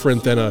bit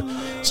different than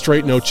a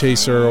straight note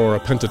chaser or a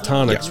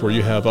pentatonics where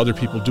you have other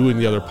people doing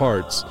the other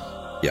parts.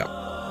 Yeah.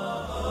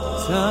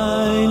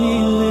 Tiny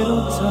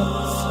little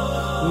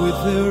tots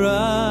with their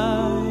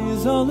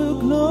eyes all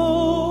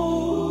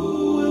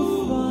aglow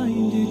will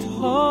find it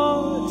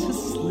hard to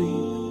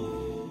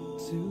sleep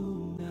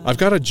tonight. I've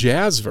got a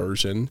jazz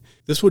version.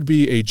 This would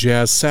be a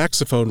jazz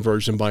saxophone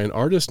version by an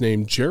artist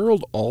named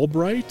Gerald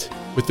Albright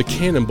with the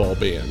Cannonball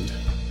Band.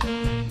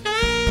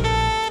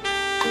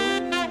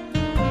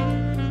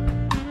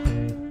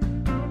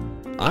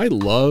 I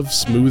love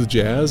smooth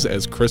jazz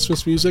as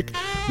Christmas music,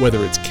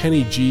 whether it's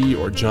Kenny G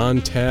or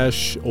John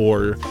Tesh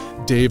or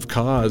Dave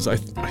Koz. I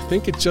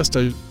think it's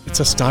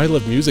a style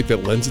of music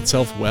that lends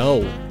itself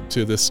well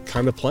to this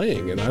kind of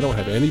playing, and I don't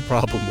have any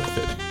problem with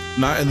it.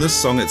 No, and this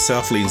song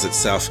itself lends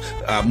itself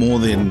more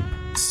than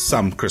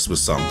some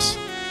Christmas songs.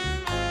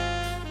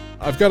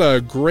 I've got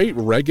a great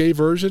reggae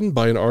version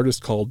by an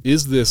artist called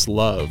Is This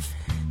Love?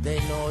 They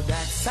know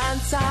that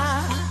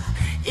Santa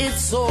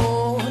is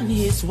on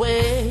his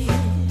way.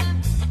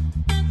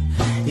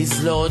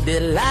 He's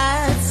loaded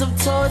lots of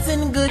toys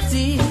and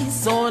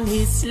goodies on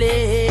his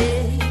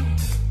sleigh.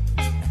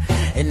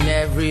 And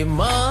every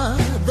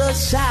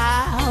mother's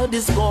child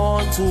is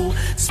going to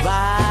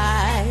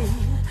spy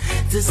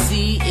to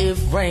see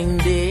if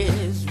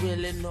reindeers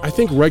really know. I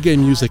think reggae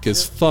music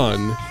is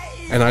fun,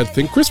 and I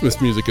think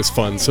Christmas music is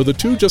fun, so the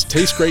two just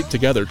taste great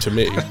together to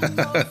me.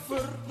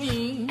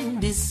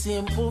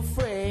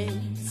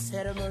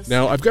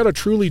 Now, I've got a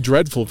truly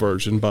dreadful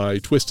version by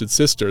Twisted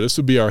Sister. This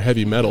would be our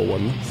heavy metal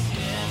one.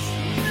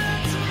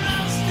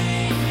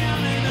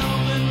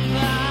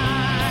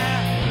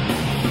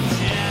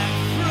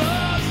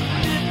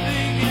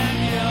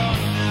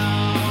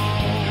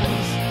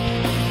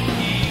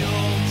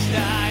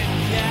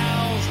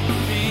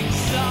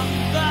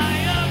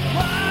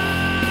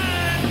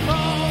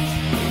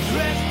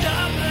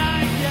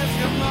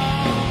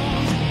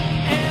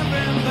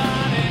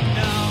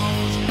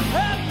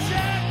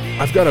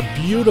 I've got a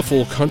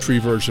beautiful country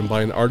version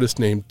by an artist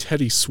named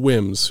Teddy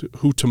Swims,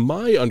 who to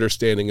my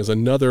understanding is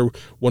another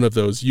one of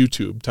those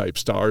YouTube type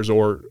stars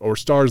or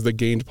stars that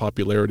gained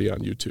popularity on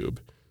YouTube.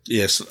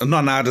 Yes,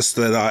 not an artist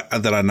that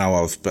I know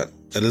of, but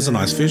it is a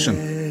nice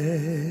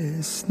version.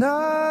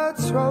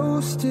 Chestnuts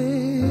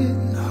roasted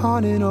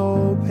on an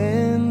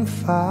open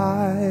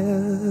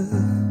fire,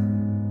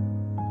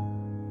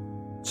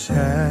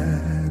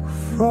 Jack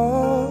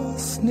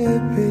Frost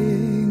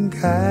nipping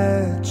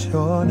at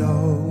your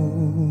nose,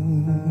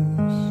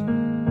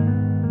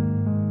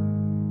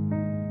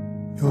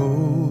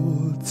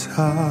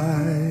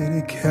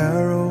 Yuletide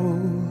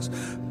carols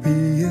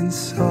being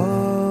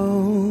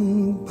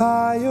sung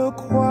by a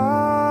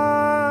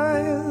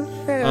choir.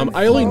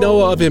 I only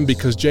know of him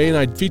because Jay and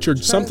I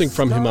featured something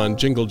from him on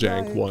Jingle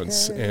Jank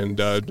once, and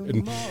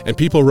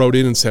people wrote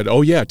in and said,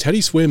 "Oh yeah,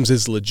 Teddy Swims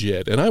is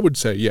legit," and I would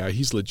say, yeah,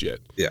 he's legit.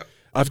 Yeah.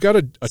 I've got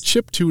a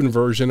chiptune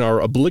version, our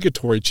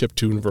obligatory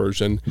chiptune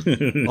version.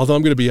 Although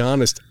I'm going to be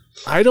honest,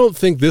 I don't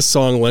think this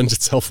song lends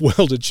itself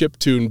well to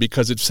chiptune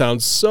because it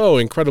sounds so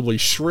incredibly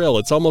shrill.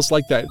 It's almost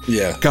like that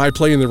guy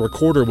playing the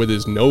recorder with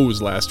his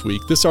nose last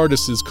week. This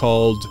artist is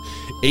called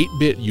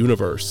 8-Bit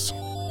Universe.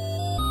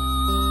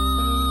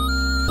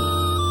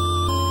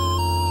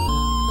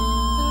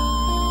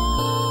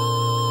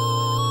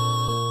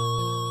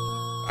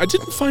 I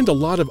didn't find a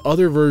lot of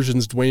other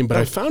versions, Dwayne, but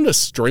I found a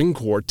string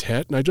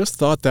quartet, and I just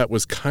thought that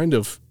was kind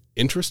of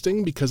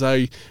interesting because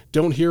I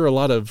don't hear a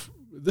lot of...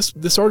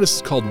 This artist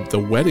is called the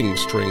Wedding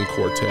String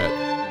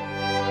Quartet.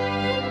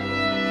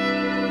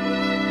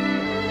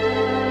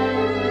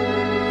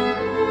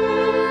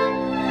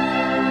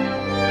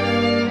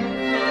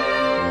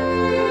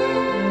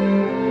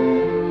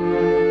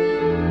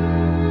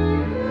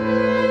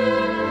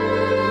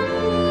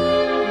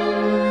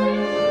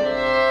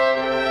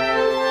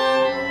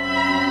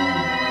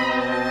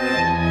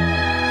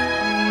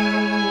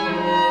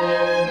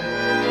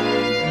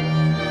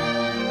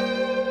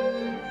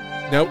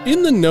 Now,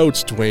 in the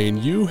notes,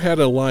 Dwayne, you had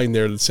a line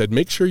there that said,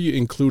 make sure you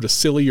include a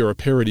silly or a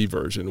parody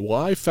version. Well,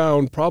 I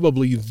found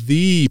probably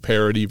the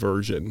parody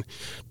version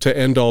to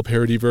end all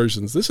parody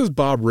versions. This is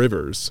Bob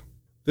Rivers.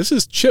 This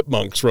is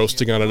Chipmunks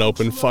roasting on an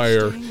open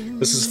fire.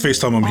 This is the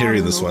first time I'm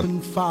hearing this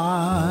one.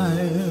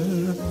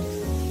 Fire.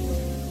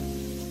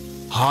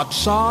 Hot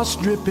sauce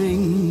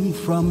dripping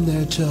from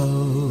their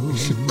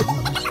toes.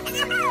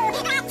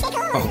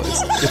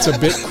 It's a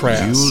bit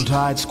crass.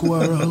 Yuletide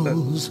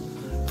squirrels,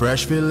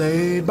 fresh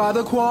filleted by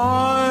the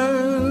choir.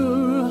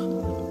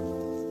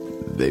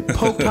 They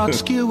poked out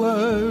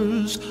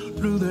skewers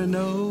through their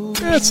nose.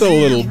 It's a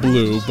little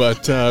blue,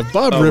 but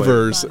Bob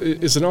Rivers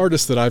is an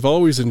artist that I've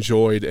always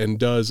enjoyed and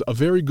does a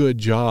very good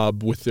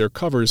job with their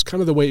covers,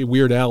 kind of the way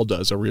Weird Al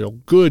does a real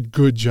good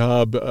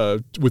job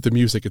with the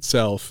music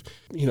itself.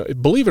 You know,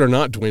 believe it or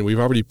not, Dwayne, we've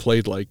already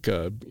played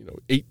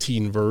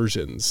 18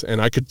 versions,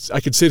 and I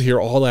could sit here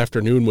all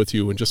afternoon with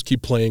you and just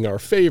keep playing our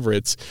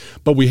favorites,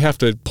 but we have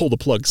to pull the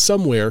plug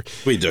somewhere.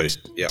 We do,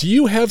 yeah. Do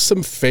you have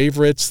some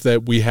favorites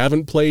that we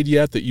haven't played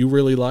yet that you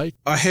really like?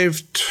 I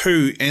have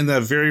two, and they're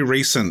very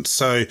recent.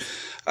 So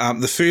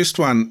the first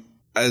one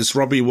is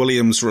Robbie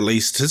Williams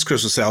released his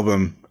Christmas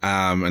album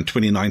in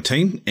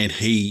 2019, and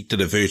he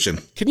did a version.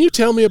 Can you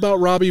tell me about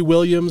Robbie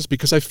Williams?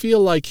 Because I feel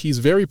like he's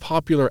very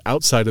popular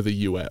outside of the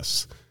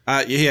U.S.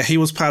 Yeah, he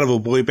was part of a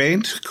boy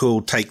band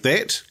called Take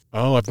That.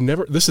 Oh, I've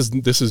never. This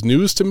is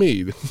news to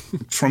me.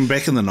 From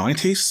back in the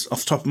 90s, off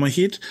the top of my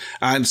head.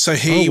 And so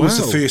he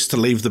was the first to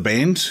leave the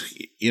band.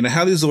 You know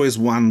how there's always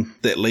one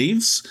that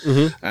leaves?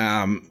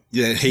 Mm-hmm.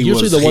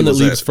 Usually the one that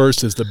leaves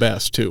first is the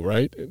best too,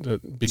 right?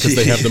 Because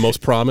they have the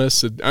most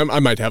promise.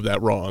 I might have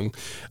that wrong.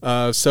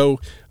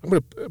 So I'm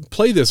going to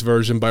play this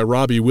version by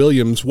Robbie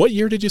Williams. What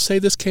year did you say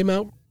this came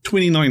out?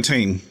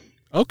 2019.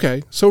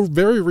 Okay, so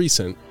very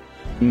recent.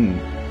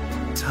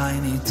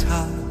 Tiny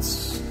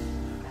tots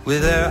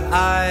with their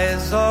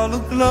eyes all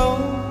aglow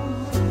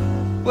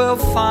will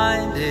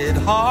find it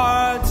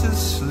hard to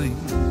sleep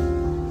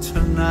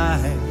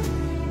tonight.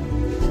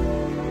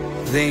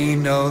 They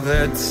know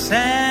that Santa's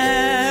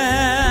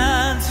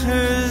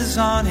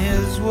on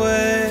his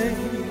way.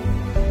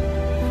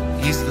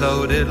 He's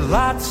loaded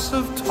lots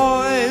of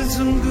toys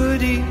and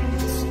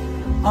goodies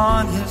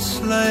on his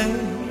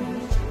sleigh.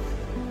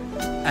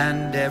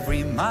 And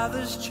every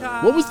mother's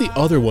child. What was the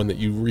other one that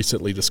you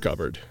recently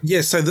discovered?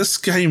 Yeah, so this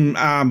came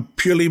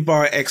purely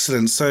by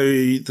accident. So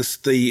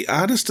the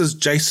artist is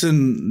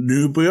Jason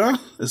Neubauer.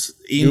 It's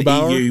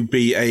Neubauer.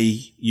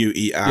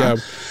 Yeah,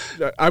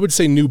 I would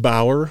say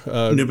Neubauer.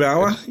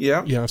 Neubauer,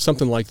 yeah. Yeah,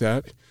 something like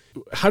that.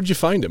 How did you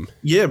find him?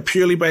 Yeah,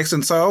 purely by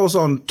accident. So I was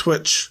on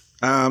Twitch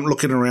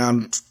looking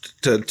around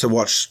to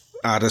watch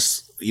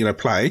artists,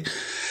 play.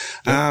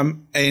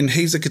 And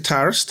he's a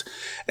guitarist,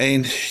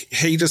 and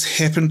he just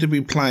happened to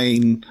be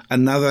playing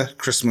another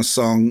Christmas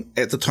song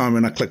at the time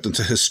when I clicked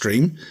into his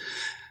stream.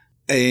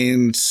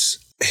 And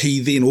he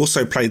then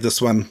also played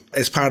this one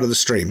as part of the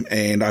stream,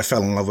 and I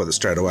fell in love with it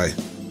straight away.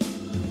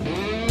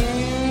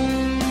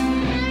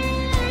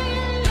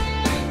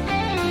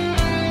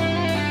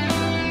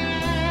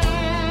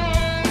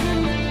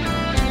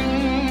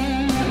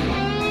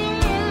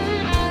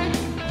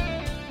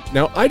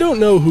 Now, I don't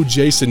know who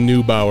Jason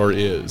Neubauer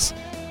is,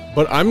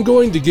 but I'm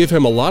going to give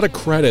him a lot of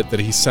credit that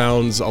he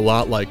sounds a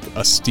lot like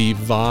a Steve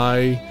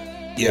Vai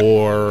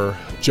or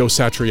Joe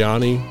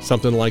Satriani,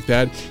 something like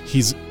that.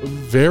 He's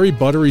very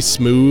buttery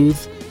smooth,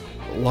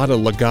 a lot of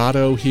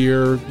legato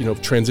here,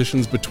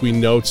 transitions between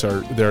notes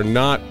they're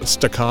not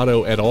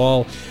staccato at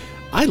all.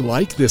 I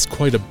like this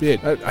quite a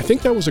bit. I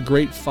think that was a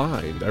great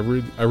find. I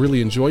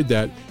really enjoyed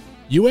that.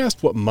 You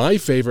asked what my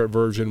favorite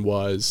version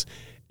was,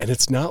 and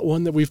it's not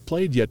one that we've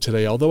played yet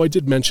today, although I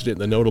did mention it in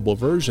the notable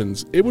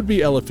versions. It would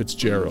be Ella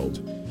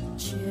Fitzgerald.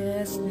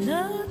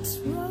 Chestnuts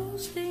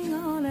roasting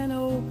on an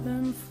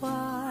open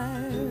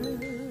fire,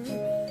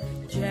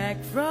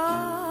 Jack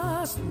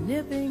Frost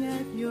nipping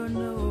at your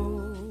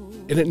nose.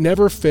 And it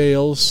never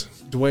fails,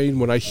 Dwayne,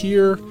 when I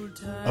hear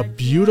a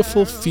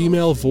beautiful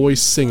female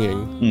voice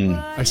singing,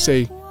 I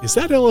say, is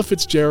that Ella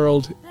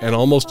Fitzgerald? And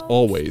almost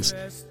always,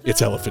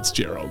 it's Ella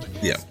Fitzgerald.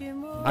 Yeah.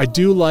 I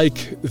do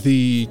like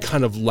the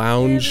kind of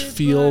lounge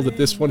feel that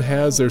this one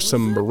has. There's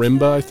some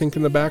marimba, I think,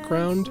 in the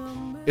background.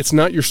 It's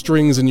not your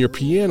strings and your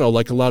piano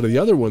like a lot of the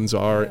other ones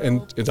are,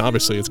 and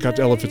obviously it's got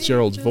Ella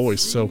Fitzgerald's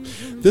voice, so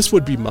this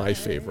would be my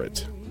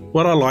favorite.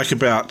 What I like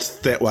about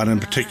that one in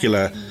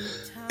particular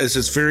is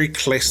its very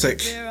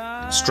classic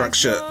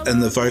structure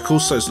in the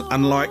vocals. So it's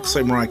unlike,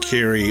 say, Mariah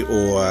Carey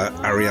or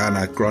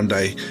Ariana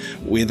Grande,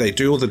 where they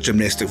do all the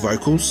gymnastic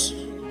vocals,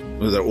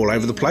 they're all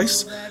over the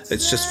place.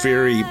 It's just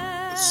very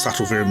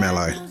subtle, very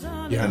mellow,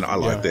 and I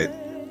like that.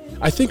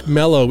 I think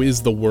mellow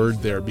is the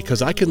word there,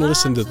 because I can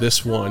listen to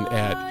this one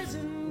at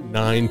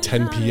 9,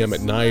 10 p.m.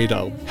 at night.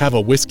 I'll have a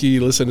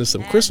whiskey, listen to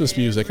some Christmas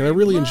music, and I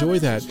really enjoy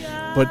that.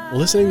 But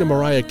listening to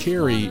Mariah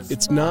Carey,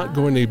 it's not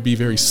going to be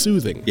very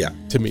soothing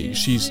to me.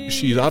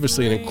 She's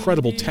obviously an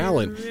incredible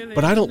talent,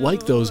 but I don't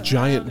like those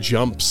giant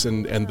jumps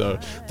and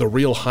the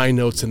real high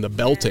notes and the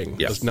belting.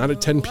 It's not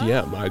at 10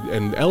 p.m.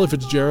 And Ella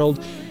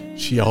Fitzgerald,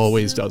 she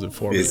always does it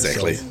for me.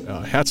 Exactly. So,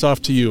 hats off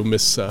to you,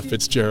 Miss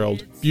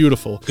Fitzgerald.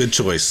 Beautiful. Good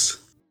choice.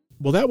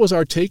 Well, that was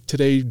our take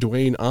today,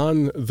 Dwayne,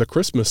 on the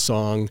Christmas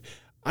song.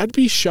 I'd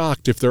be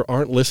shocked if there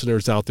aren't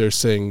listeners out there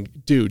saying,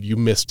 dude, you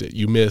missed it.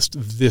 You missed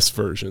this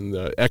version,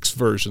 the X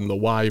version, the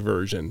Y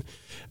version.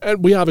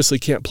 And we obviously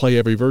can't play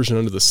every version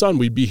under the sun.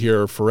 We'd be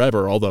here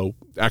forever, although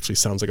actually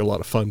sounds like a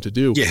lot of fun to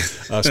do,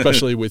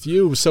 especially with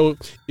you. So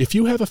if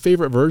you have a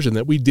favorite version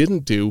that we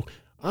didn't do,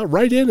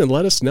 write in and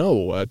let us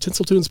know.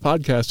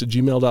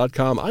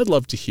 tinseltoonspodcast@gmail.com. I'd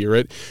love to hear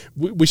it.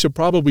 We should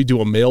probably do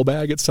a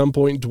mailbag at some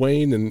point,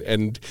 Dwayne,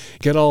 and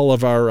get all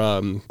of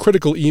our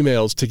critical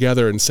emails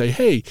together and say,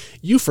 hey,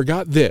 you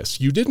forgot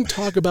this. You didn't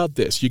talk about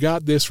this. You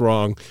got this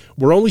wrong.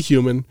 We're only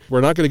human.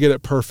 We're not going to get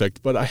it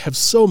perfect, but I have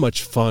so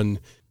much fun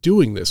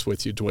doing this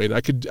with you, Dwayne.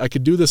 I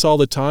could do this all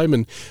the time,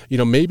 and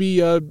maybe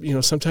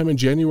sometime in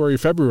January,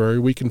 February,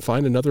 we can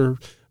find another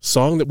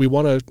song that we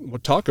want to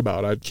talk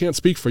about. I can't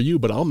speak for you,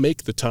 but I'll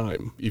make the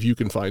time if you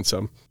can find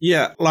some.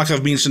 Yeah, like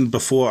I've mentioned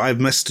before,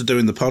 I've missed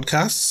doing the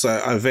podcast, so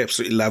I've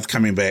absolutely loved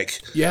coming back.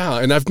 Yeah,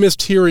 and I've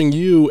missed hearing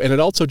you, and it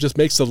also just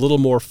makes it a little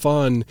more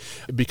fun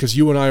because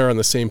you and I are on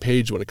the same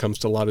page when it comes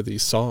to a lot of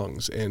these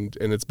songs, and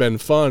it's been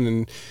fun,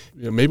 and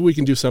maybe we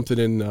can do something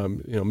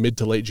in mid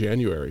to late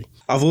January.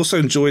 I've also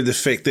enjoyed the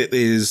fact that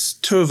there's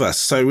two of us.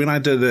 So when I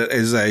did it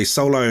as a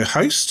solo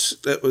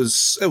host, it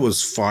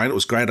was fine. It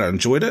was great. I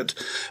enjoyed it,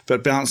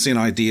 but bouncing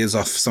ideas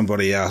off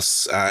somebody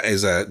else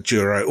as a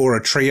duo or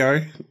a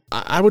trio.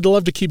 I would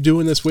love to keep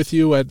doing this with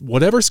you at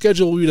whatever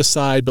schedule we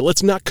decide, but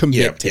let's not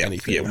commit to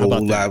anything. Yeah,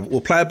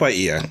 we'll play it by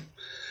ear.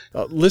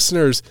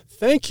 Listeners,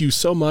 thank you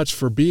so much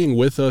for being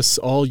with us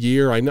all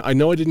year. I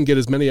know I didn't get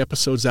as many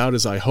episodes out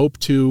as I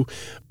hoped to,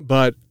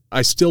 but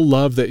I still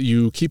love that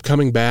you keep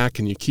coming back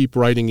and you keep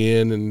writing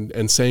in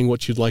and saying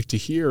what you'd like to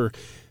hear.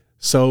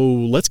 So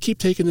let's keep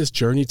taking this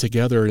journey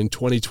together in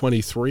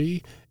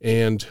 2023,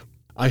 and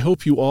I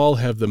hope you all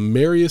have the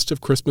merriest of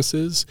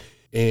Christmases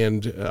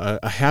and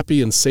a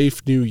happy and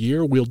safe new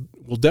year. We'll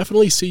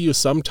definitely see you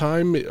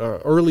sometime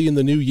early in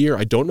the new year.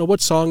 I don't know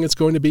what song it's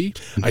going to be.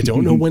 I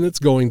don't know when it's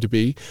going to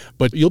be,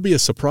 but you'll be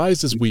as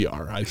surprised as we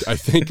are. I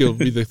think it'll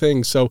be the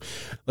thing. So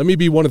let me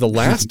be one of the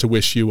last to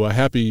wish you a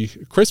happy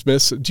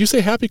Christmas. Do you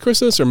say Happy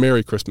Christmas or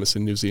Merry Christmas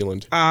in New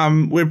Zealand?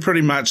 We're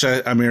pretty much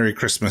a Merry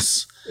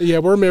Christmas. Yeah,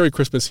 we're a Merry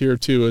Christmas here,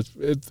 too.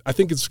 I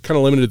think it's kind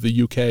of limited to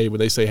the UK when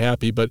they say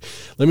happy, but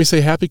let me say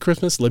Happy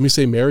Christmas, let me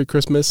say Merry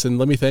Christmas, and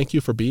let me thank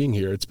you for being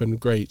here. It's been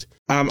great.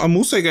 I'm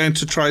also going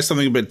to try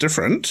something a bit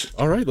different.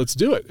 All right, let's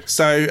do it.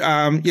 So,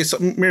 yes,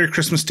 Merry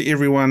Christmas to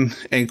everyone,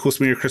 and of course,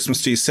 Merry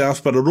Christmas to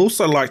yourself. But I'd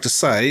also like to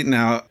say,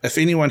 now, if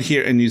anyone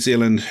here in New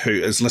Zealand who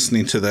is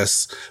listening to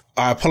this,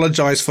 I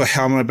apologize for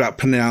how I'm about to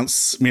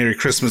pronounce Merry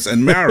Christmas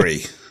in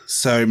Maori.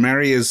 So,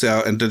 Maori is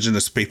our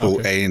Indigenous people,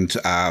 and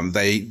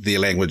their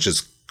language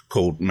is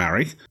called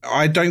Maori.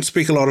 I don't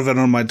speak a lot of it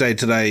on my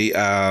day-to-day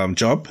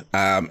job,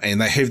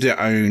 and they have their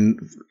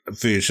own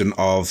version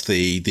of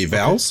the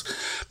vowels,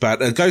 but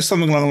it goes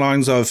something along the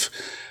lines of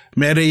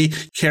Meri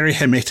Keri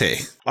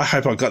Hemete. I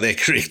hope I got that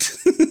correct.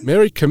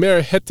 Mary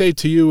Kamera Hete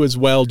to you as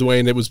well,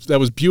 Dwayne. That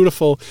was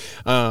beautiful.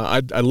 I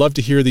love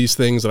to hear these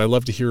things, and I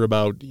love to hear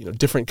about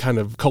different kind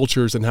of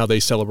cultures and how they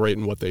celebrate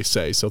and what they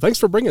say. So thanks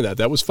for bringing that.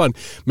 That was fun.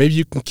 Maybe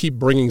you can keep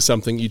bringing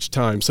something each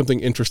time, something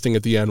interesting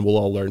at the end. We'll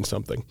all learn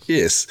something.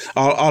 Yes,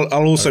 I'll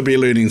also be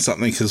learning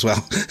something as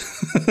well.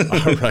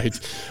 All right.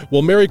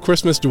 Well, Merry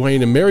Christmas,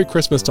 Dwayne, and Merry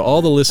Christmas to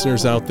all the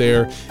listeners out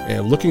there,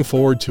 and looking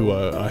forward to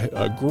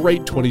a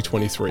great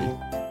 2023.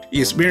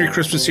 Yes, Merry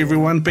Christmas,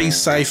 everyone. Be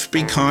safe,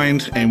 be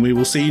kind, and we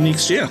will see you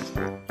next year.